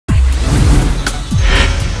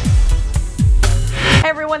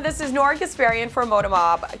everyone, this is Nora Gasparian for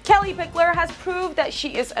ModaMob. Kellie Pickler has proved that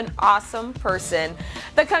she is an awesome person.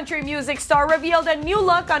 The country music star revealed a new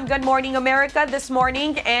look on Good Morning America this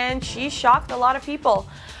morning, and she shocked a lot of people.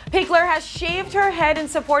 Pickler has shaved her head in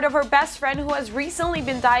support of her best friend who has recently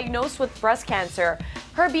been diagnosed with breast cancer.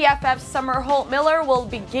 Her BFF, Summer Holt Miller, will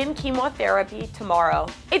begin chemotherapy tomorrow.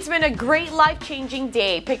 It's been a great life-changing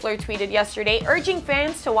day, Pickler tweeted yesterday, urging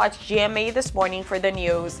fans to watch GMA this morning for the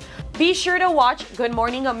news. Be sure to watch Good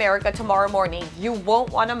Morning America tomorrow morning. You won't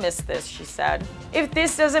want to miss this, she said. If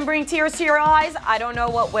this doesn't bring tears to your eyes, I don't know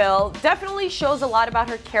what will. Definitely shows a lot about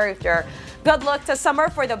her character. Good luck to Summer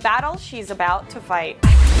for the battle she's about to fight.